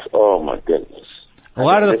mean, oh my goodness. A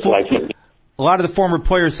lot of the former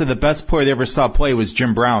players said the best player they ever saw play was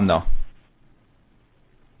Jim Brown, though.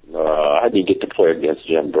 I didn't get to play against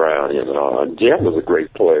Jim Brown, you know. Jim was a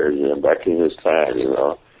great player, you know, back in his time, you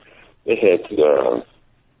know. They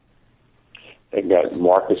got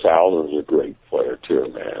Marcus Allen was a great player too,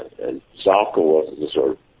 man. And Zonko was the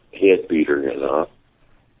sort of head beater, you know.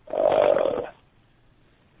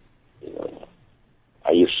 You know,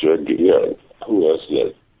 I used to who was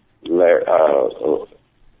it?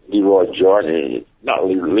 Leroy Jordan, not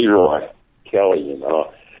Leroy Kelly, you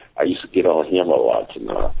know. I used to get on him a lot, you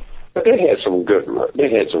know. But they had some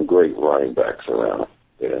great running backs around.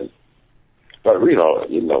 And, but, you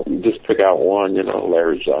know, you just pick out one, you know,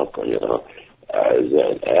 Larry Zonko, you know.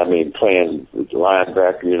 Playing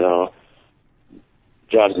linebacker, you know,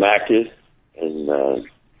 John Mackey and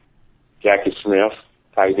Jackie Smith,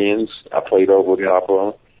 tight ends. I played over the top of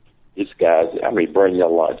them. These guys, bring your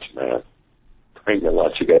lunch, man. Bring your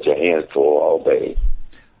lunch. You got your hands full all day.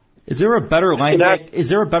 Is there a better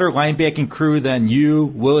linebacking crew than you,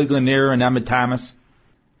 Willie Lanier, and Emmett Thomas?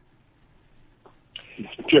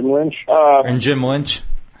 Jim Lynch? And Jim Lynch?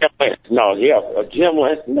 No, Jim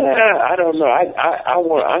Lynch. Nah, I don't know.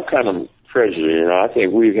 I'm kind of prejudiced. You know, I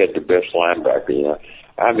think we've had the best linebacker. You know,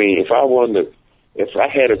 if I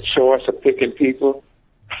had a choice of picking people,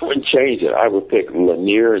 I wouldn't change it. I would pick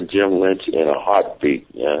Lanier and Jim Lynch in a heartbeat.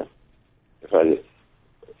 Yeah, if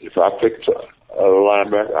I picked a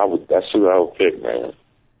linebacker, that's who I would pick, man.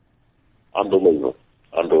 Unbelievable.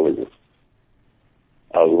 I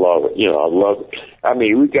love it. You know, I love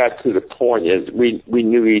it. We got to the point as we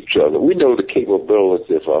knew each other. We know the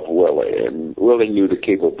capabilities of Willie, and Willie knew the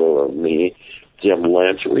capability of me, Jim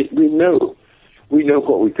Lynch. We knew. We knew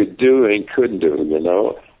what we could do and couldn't do, you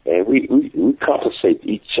know. And we compensate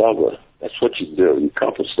each other. That's what you do. You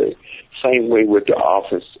compensate. Same way with the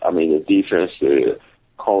offense. The defense, the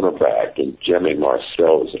cornerback, and Jimmy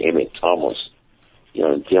Marcells, Emmett Thomas, you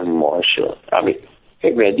know, Jim Marshall.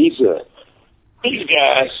 Hey man, these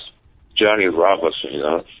guys, Johnny Robinson, you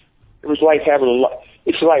know, it's like having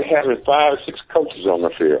 5 or 6 coaches on the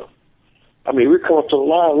field. We come up to the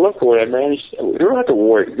line, look for that, man. We don't have to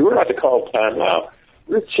worry. We don't have to call timeout.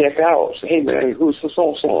 We'll check out. Say, hey, man, who's this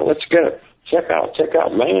on? Let's go. Check out,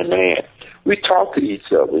 man. We talk to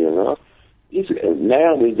each other, you know.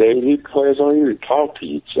 Nowadays, these players don't even talk to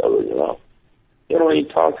each other, you know. They don't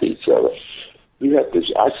even talk to each other.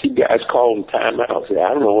 I see guys calling timeouts. Say, I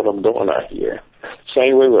don't know what I'm doing out here.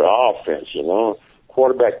 Same way with offense, you know.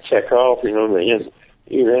 Quarterback check off, you know, and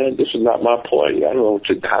man, this is not my play. I don't know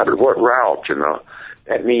what route, you know.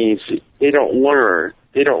 That means they don't learn.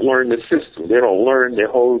 They don't learn the system. They don't learn the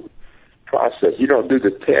whole process. You don't do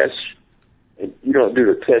the test. And you don't do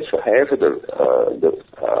the test for half of the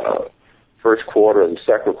first quarter and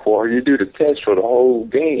second quarter. You do the test for the whole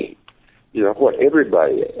game. You know what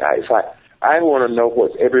everybody. I want to know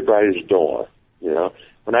what everybody's doing. You know,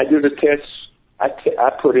 when I do the tests, I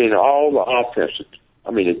put in all the offense.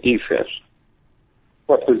 The defense.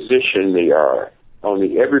 What position they are on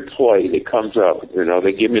every play that comes up. You know,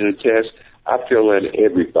 they give me the test. I fill in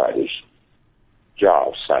everybody's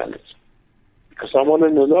job assignments because I want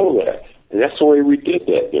them to know that, and that's the way we did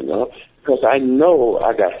that. You know, because I know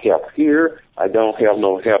I got help here. I don't have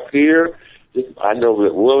no help here. I know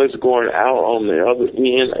that Willie's going out on the other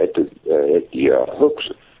end at the hooks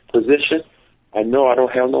position. I know I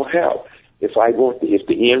don't have no help. If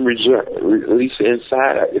the end release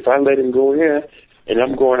inside, if I let him go in and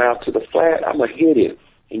I'm going out to the flat, I'm going to hit him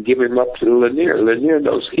and give him up to Lanier. Lanier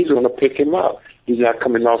knows he's going to pick him up. He's not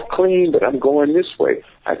coming off clean, but I'm going this way.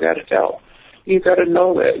 I got to help. You got to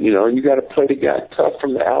know that. You know, you got to play the guy tough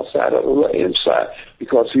from the outside or the inside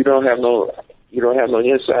because you don't have no You don't have no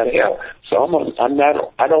inside help. So I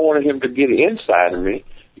don't want him to get inside of me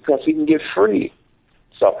because he can get free.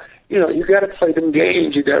 So, you got to play them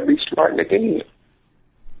games. You got to be smart in the game.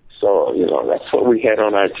 So, that's what we had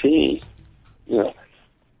on our team.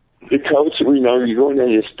 The coach, you go in there,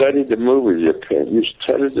 you study the movies, you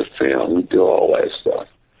study the film, you do all that stuff.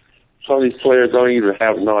 Some of these players don't even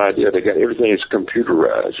have no idea. They got everything is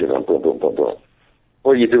computerized, boom, boom, boom, boom.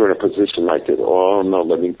 What do you do in a position like that? Oh, no,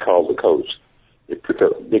 let me call the coach.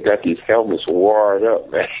 They got these helmets wired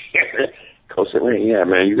up, man. Coach said, man,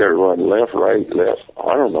 you got to run left, right, left.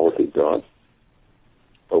 I don't know what they're doing.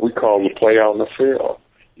 But we call the play out on the field.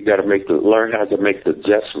 You got to learn how to make the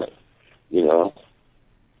adjustment, You know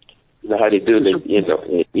how they do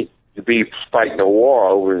it. You be fighting a war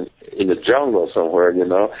over in the jungle somewhere,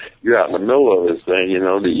 You're out in the middle of this thing,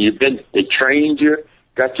 They trained you,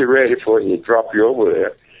 got you ready for it, and they drop you over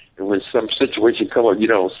there. And when some situation come up you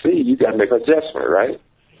don't see, you got to make an adjustment, right?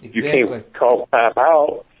 Exactly. You can't call time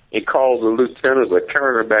out and call the lieutenant or the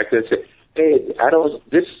colonel back there and say, hey,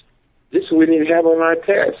 this we didn't have on our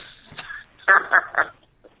test.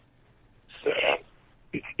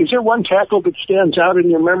 Is there one tackle that stands out in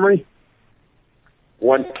your memory?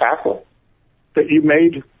 One tackle? That you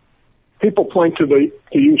made? People point to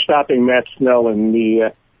you stopping Matt Snell in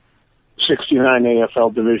the 69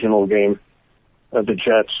 AFL divisional game of the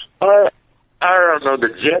Jets. I don't know, the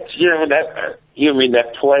Jets, you mean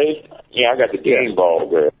that play? Yeah, I got the game ball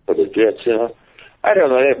there for the Jets, I don't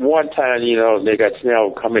know, that one time, they got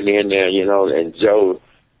Snell coming in there, and Joe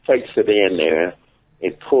takes it in there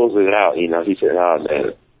and pulls it out, he said, oh,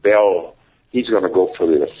 man, Bell, he's going to go for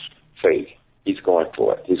this fake. He's going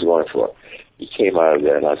for it. He came out of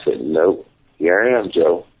there, and I said, nope, here I am,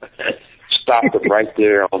 Joe. Stopped him right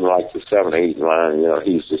there on like the 7-8 line,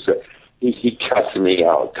 he's just he cussed me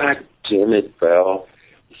out. God damn it, Bell.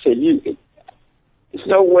 He said, there's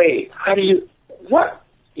no way. How do you, what?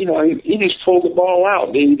 He just pulled the ball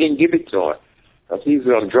out. He didn't give it to him. Because he was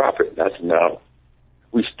going to drop it. I said, no.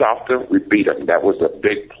 We stopped him. We beat him. That was a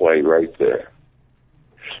big play right there.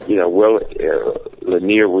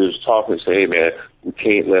 Lanier was talking and saying, hey, man, we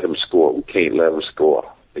can't let them score.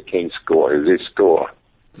 They can't score. They score.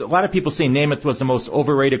 A lot of people say Namath was the most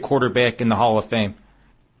overrated quarterback in the Hall of Fame.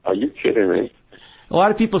 Are you kidding me? A lot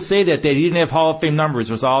of people say that he didn't have Hall of Fame numbers.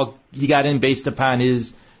 It was all he got in based upon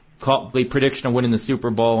his prediction of winning the Super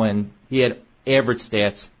Bowl, and he had average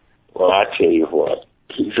stats. Well, I tell you what,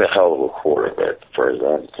 he's a hell of a quarterback, as far as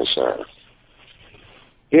I'm concerned.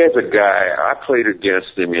 Here's a guy, I played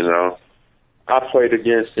against him, and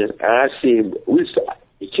I see him,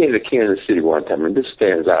 he came to Kansas City one time, and this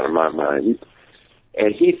stands out of my mind.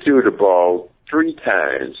 He threw the ball 3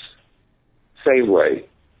 times, same way.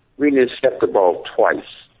 We didn't step the ball twice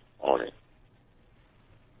on it.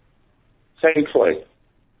 Same play.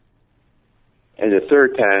 And the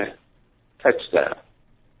 3rd time, touchdown.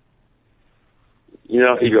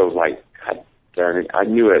 He goes like, God darn it, I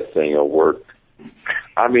knew that thing will work.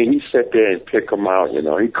 I mean, he sat there and picked them out,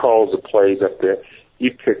 He calls the plays up there. He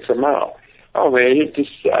picks them out. Oh, man,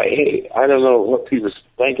 hey, I don't know what people's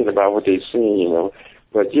thinking about what they've seen,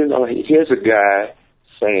 But, here's a guy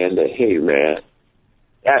saying that, hey, man,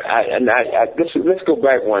 let's go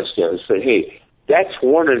back one step and say, hey, that's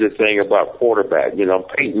one of the things about quarterback,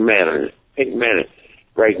 Peyton Manning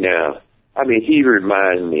right now. I mean, he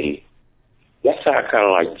reminds me, that's how I kind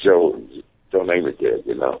of like Joe Namath did,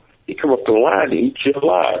 He come up the line to eat you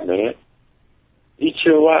alive, man. Eat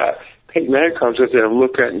you alive. Peyton Manning comes up there and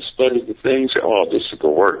look at and study the things. Oh, this is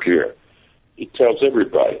going to work here. He tells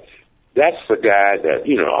everybody. That's the guy that,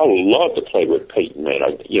 I would love to play with Peyton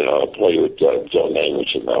Manning, play with Joe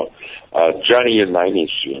Namath, Johnny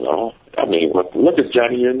Unitas, I mean, look at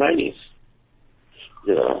Johnny Unitas.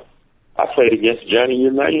 I played against Johnny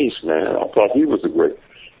Unitas, man. I thought he was a great,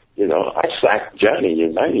 I sacked Johnny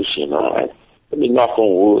Unitas, let me knock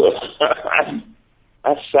on wood.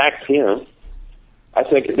 I sacked him. I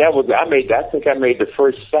think I made the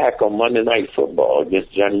first sack on Monday Night Football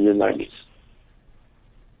against Johnny Unitas.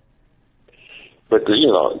 But,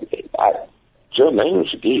 Joe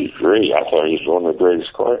Namath, he's great. I thought he was one of the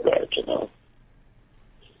greatest quarterbacks,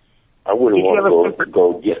 I wouldn't want to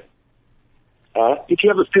go get. Did you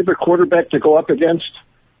have a favorite quarterback to go up against?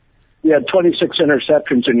 You had 26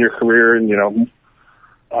 interceptions in your career and,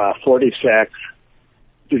 40 sacks.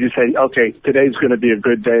 Did you say, okay, today's going to be a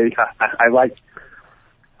good day? I like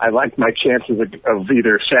my chances of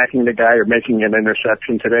either sacking the guy or making an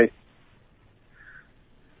interception today.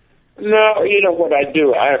 No, what I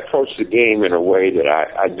do? I approach the game in a way that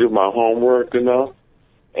I do my homework, and I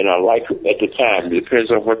like at the time. It depends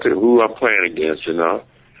on who I'm playing against,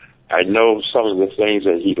 I know some of the things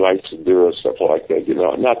that he likes to do and stuff like that, you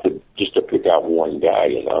know, not to just to pick out one guy,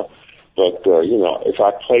 you know. But you know, if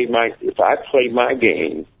I play my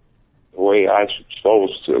game the way I'm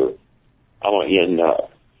supposed to, I'm gonna end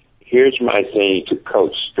up. Here's my thing to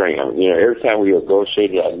Coach Stram. You know, every time we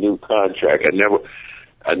negotiated a new contract, I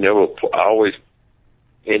always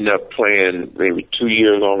end up playing maybe 2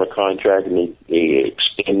 years on the contract, and they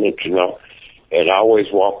extend it, you know. And I always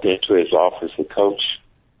walked into his office and, Coach,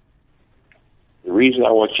 the reason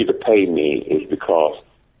I want you to pay me is because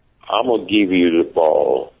I'm going to give you the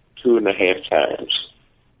ball 2.5 times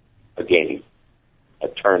a game, a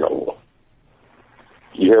turnover.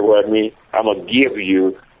 You hear what I mean? I'm going to give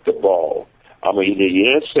you the ball. I'm going to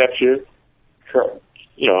either intercept you,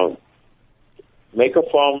 you know, make a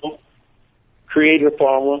fumble, create a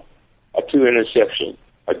fumble, or 2 interceptions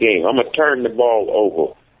a game. I'm going to turn the ball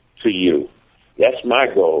over to you. That's my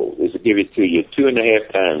goal, is to give it to you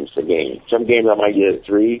 2.5 times a game. Some games I might get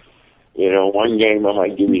 3. You know, one game I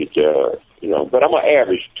might give you, you know, but I'm going to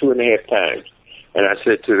average 2.5 times. And I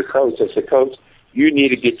said to the coach, Coach, you need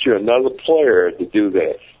to get you another player to do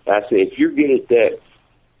that. And I said, if you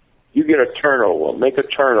you get a turnover, make a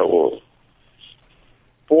turnover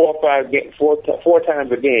 4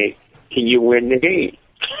 times a game, can you win the game?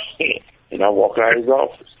 And I walk out of his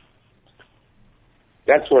office.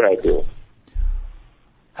 That's what I do.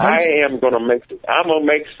 I'm gonna make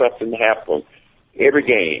something happen every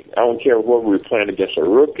game. I don't care what we're playing against, a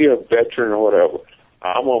rookie, a veteran, or whatever.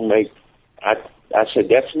 I'm gonna make. I said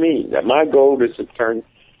that's me. That my goal is to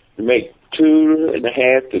make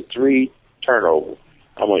 2.5 to 3 turnovers.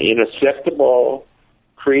 I'm gonna intercept the ball,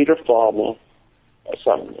 create a fumble, or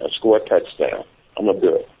something, or score a touchdown. I'm gonna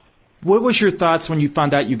do it. What was your thoughts when you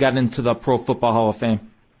found out you got into the Pro Football Hall of Fame?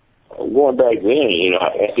 Going back then, you know,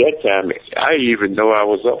 at that time, I didn't even know I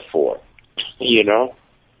was up for it. You know,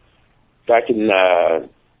 back in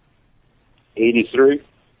 '83,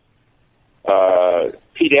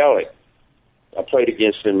 Pete Elliott, I played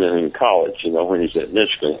against him in college, you know, when he was at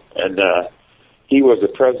Michigan, and he was the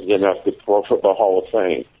president of the Pro Football Hall of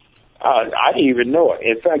Fame. I didn't even know it.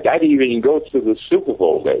 In fact, I didn't even go to the Super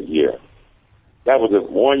Bowl that year. That was the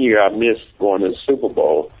one year I missed going to the Super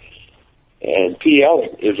Bowl. And P.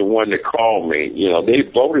 Elliott is the one that called me. You know, they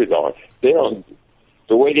voted on it.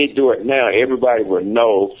 The way they do it now, everybody would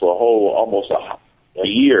know for almost a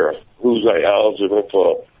year who's eligible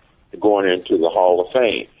for going into the Hall of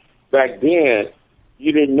Fame. Back then,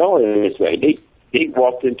 you didn't know anything. They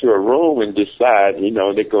walked into a room and decide, you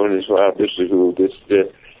know, they go in this, well, this is who, this,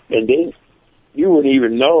 and then you wouldn't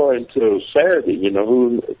even know until Saturday, you know,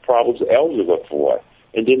 who probably was eligible for it.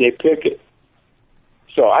 And then they pick it.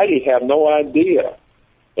 So I didn't have no idea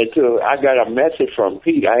until I got a message from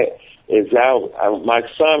Pete. My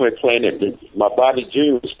son was playing my Bobby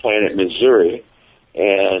Jr. was playing at Missouri,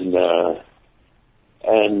 and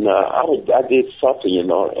I did something, you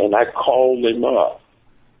know, and I called him up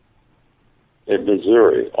at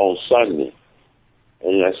Missouri on Sunday,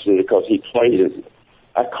 and I said, because he played it,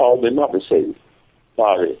 I called him up and said,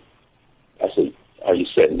 Bobby, I said, are you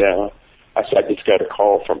sitting down? I said, I just got a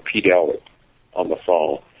call from Pete Elliott on the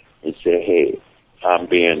phone and said, hey, I'm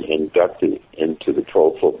being inducted into the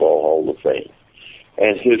Pro Football Hall of Fame.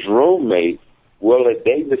 And his roommate, Willard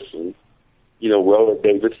Davidson, you know, Willard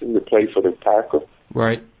Davidson, that played for the Packers.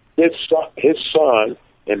 Right. His son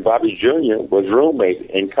and Bobby Jr. was roommate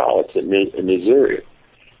in college in Missouri.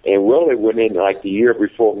 And Willard went in like the year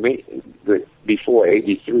before me, before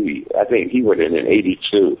 83. I think he went in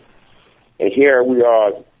 82. And here we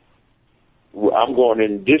are. I'm going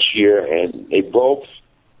in this year, and they both,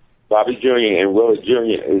 Bobby Jr. and Willard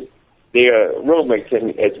Jr., they're roommates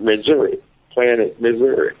at Missouri, playing at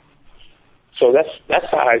Missouri. So that's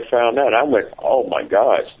how I found out. I went, oh my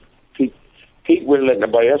gosh. Pete wouldn't let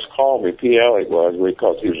nobody else call me. Pete Elliott was,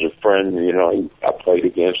 because he was a friend, you know, I played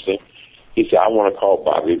against him. He said, I want to call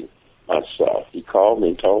Bobby myself. He called me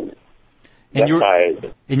and told me.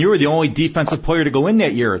 And you were the only defensive player to go in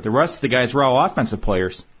that year. The rest of the guys were all offensive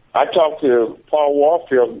players. I talked to Paul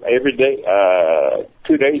Warfield every day,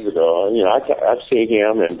 2 days ago. You know, I've seen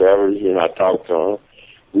him in Beverly, and I talked to him.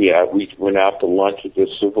 We went out to lunch at the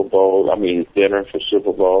Super Bowl. Dinner for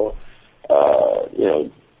Super Bowl. You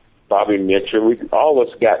know, Bobby Mitchell. All of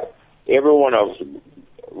us every one of us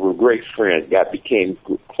were great friends. Became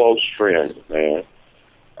close friends, man.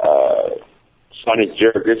 Sonny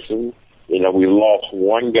Jurgensen. You know, we lost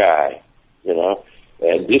one guy. You know,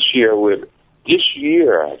 and this year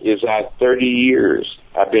is our 30 years.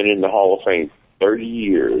 I've been in the Hall of Fame 30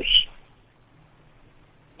 years.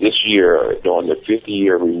 This year, during the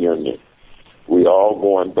 50-year reunion, we all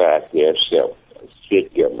going back there except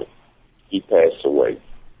Sid Gilman. he passed away.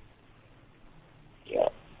 Yeah.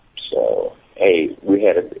 So, hey, we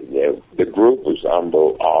had the group was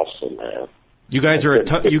awesome, man. You guys are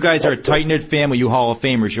a tight knit family. You Hall of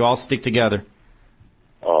Famers. You all stick together.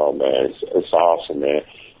 Oh man, it's awesome, man.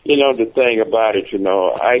 You know the thing about it, you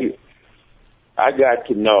know, I got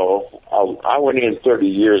to know. I went in 30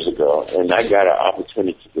 years ago, and I got an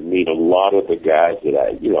opportunity to meet a lot of the guys that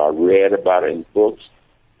I read about in books.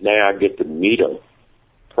 Now I get to meet them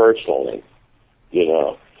personally. You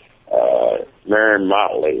know, Marion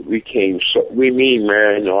Motley. Me and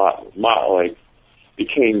Marion Motley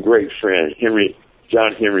became great friends.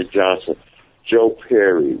 John Henry Johnson, Joe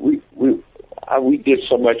Perry. We did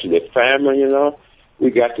so much of the family, you know. We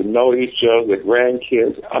got to know each other, the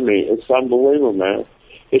grandkids. I mean, it's unbelievable, man.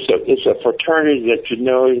 It's a fraternity that, you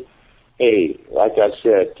know, hey, like I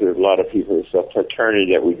said to a lot of people, it's a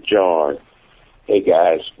fraternity that we join. Hey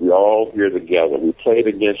guys, we all here together. We played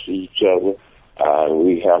against each other.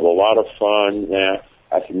 We have a lot of fun now.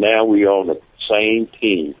 Now we on the same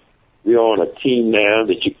team. We're on a team now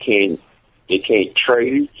that they can't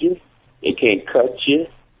trade you, they can't cut you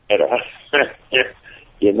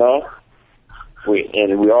you know.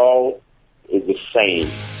 We all is the same.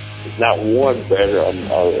 It's not one better than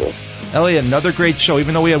the other. Elliot, another great show.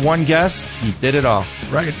 Even though we had one guest, you did it all.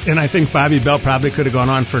 Right. And I think Bobby Bell probably could have gone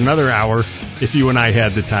on for another hour if you and I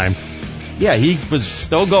had the time. Yeah, he was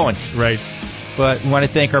still going. Right. But we want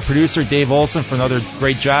to thank our producer, Dave Olson, for another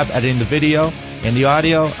great job editing the video and the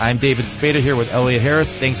audio. I'm David Spada here with Elliot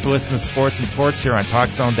Harris. Thanks for listening to Sports and Torts here on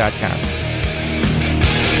TalkZone.com.